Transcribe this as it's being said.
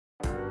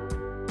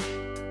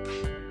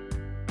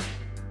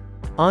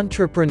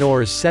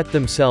Entrepreneurs set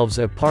themselves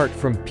apart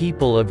from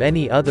people of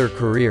any other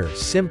career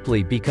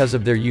simply because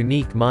of their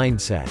unique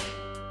mindset.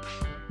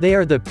 They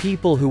are the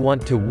people who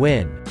want to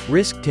win,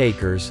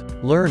 risk-takers,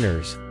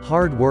 learners,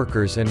 hard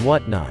workers and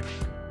whatnot.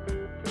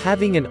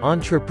 Having an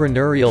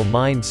entrepreneurial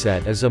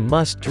mindset is a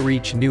must to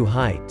reach new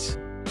heights.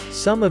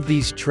 Some of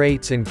these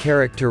traits and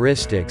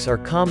characteristics are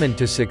common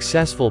to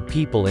successful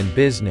people in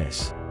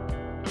business.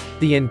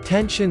 The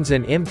intentions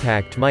and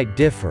impact might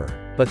differ,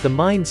 but the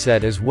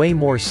mindset is way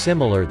more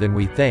similar than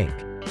we think.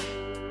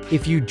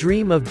 If you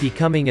dream of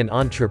becoming an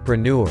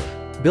entrepreneur,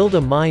 build a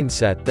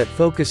mindset that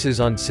focuses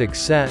on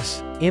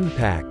success,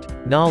 impact,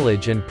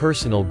 knowledge and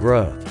personal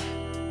growth.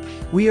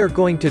 We are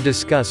going to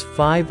discuss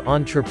 5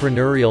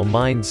 entrepreneurial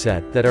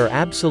mindset that are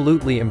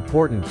absolutely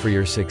important for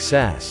your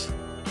success.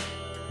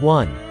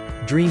 1.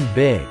 Dream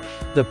big.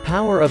 The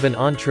power of an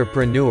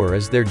entrepreneur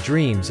is their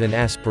dreams and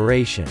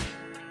aspiration.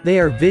 They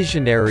are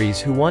visionaries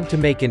who want to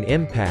make an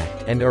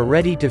impact and are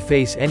ready to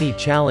face any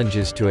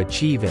challenges to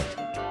achieve it.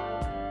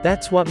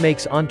 That's what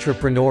makes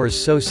entrepreneurs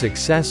so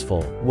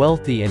successful,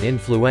 wealthy and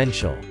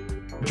influential.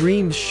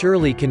 Dreams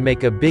surely can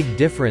make a big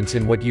difference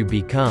in what you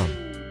become.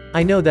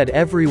 I know that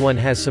everyone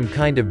has some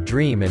kind of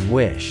dream and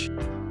wish.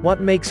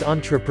 What makes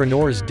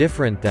entrepreneurs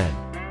different then?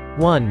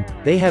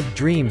 1. They have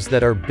dreams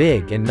that are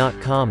big and not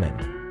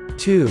common.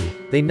 2.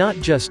 They not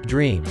just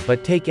dream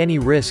but take any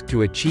risk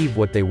to achieve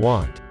what they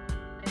want.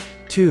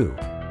 2.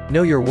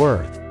 Know your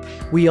worth.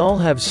 We all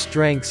have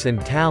strengths and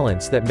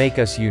talents that make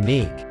us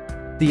unique.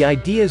 The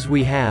ideas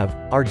we have,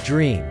 our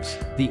dreams,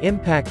 the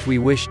impact we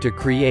wish to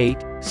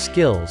create,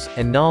 skills,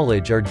 and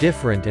knowledge are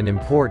different and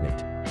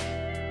important.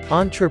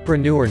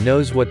 Entrepreneur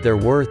knows what their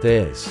worth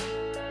is.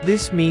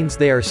 This means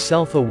they are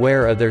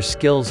self-aware of their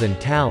skills and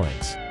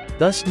talents,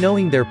 thus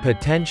knowing their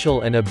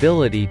potential and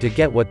ability to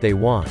get what they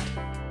want.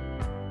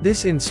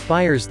 This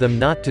inspires them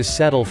not to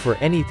settle for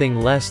anything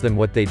less than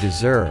what they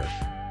deserve.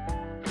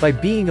 By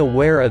being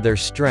aware of their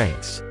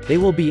strengths, they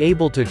will be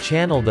able to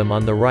channel them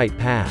on the right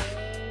path.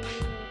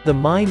 The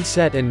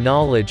mindset and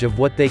knowledge of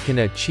what they can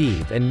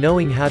achieve and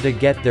knowing how to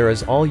get there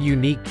is all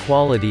unique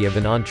quality of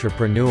an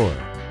entrepreneur.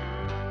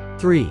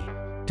 3.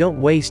 Don't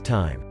waste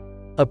time.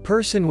 A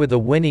person with a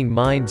winning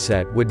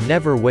mindset would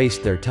never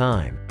waste their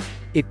time.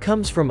 It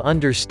comes from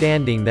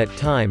understanding that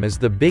time is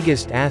the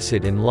biggest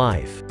asset in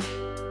life.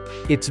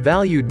 It's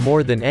valued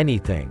more than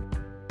anything.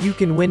 You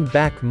can win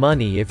back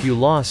money if you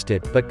lost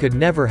it but could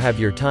never have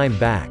your time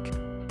back.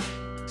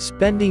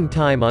 Spending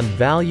time on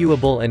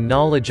valuable and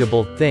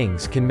knowledgeable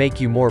things can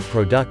make you more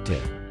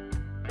productive.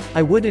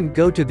 I wouldn't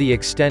go to the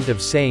extent of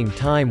saying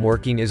time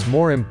working is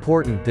more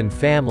important than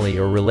family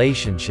or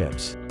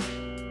relationships.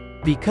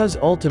 Because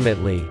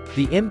ultimately,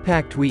 the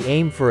impact we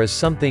aim for is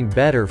something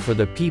better for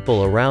the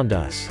people around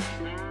us.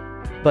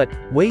 But,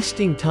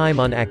 wasting time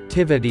on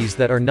activities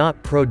that are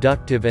not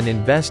productive and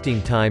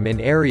investing time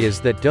in areas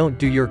that don't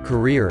do your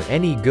career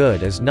any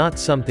good is not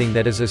something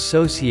that is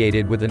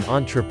associated with an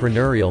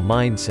entrepreneurial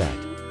mindset.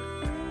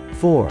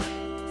 4.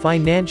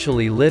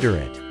 Financially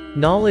literate.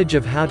 Knowledge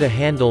of how to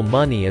handle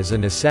money is a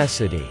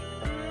necessity.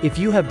 If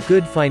you have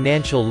good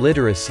financial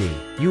literacy,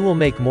 you will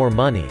make more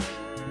money.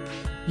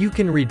 You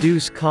can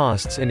reduce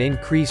costs and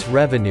increase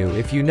revenue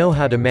if you know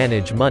how to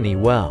manage money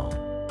well.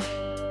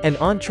 An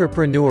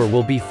entrepreneur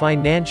will be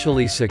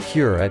financially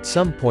secure at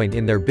some point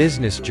in their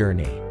business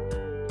journey.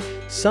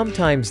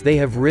 Sometimes they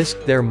have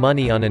risked their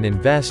money on an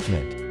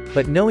investment,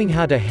 but knowing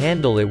how to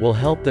handle it will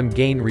help them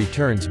gain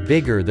returns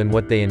bigger than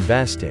what they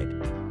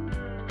invested.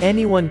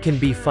 Anyone can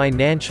be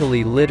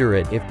financially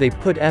literate if they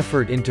put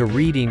effort into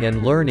reading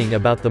and learning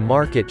about the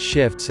market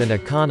shifts and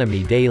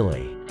economy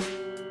daily.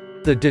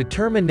 The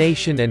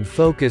determination and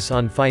focus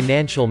on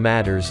financial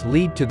matters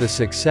lead to the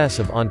success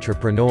of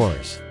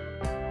entrepreneurs.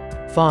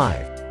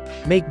 5.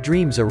 Make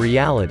dreams a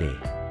reality.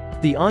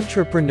 The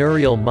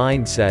entrepreneurial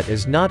mindset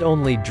is not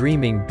only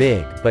dreaming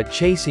big but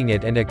chasing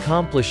it and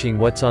accomplishing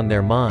what's on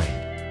their mind.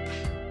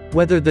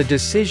 Whether the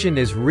decision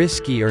is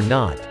risky or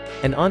not,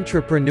 an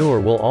entrepreneur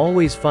will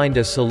always find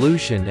a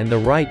solution and the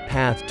right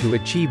path to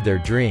achieve their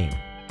dream.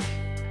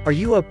 Are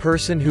you a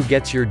person who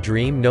gets your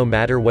dream no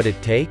matter what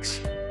it takes?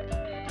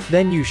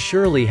 Then you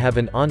surely have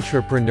an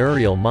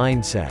entrepreneurial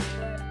mindset.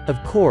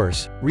 Of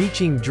course,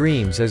 reaching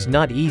dreams is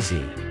not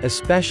easy,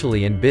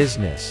 especially in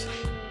business.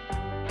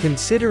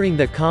 Considering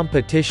the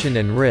competition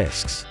and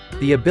risks,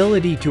 the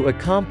ability to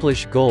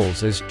accomplish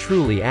goals is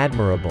truly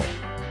admirable.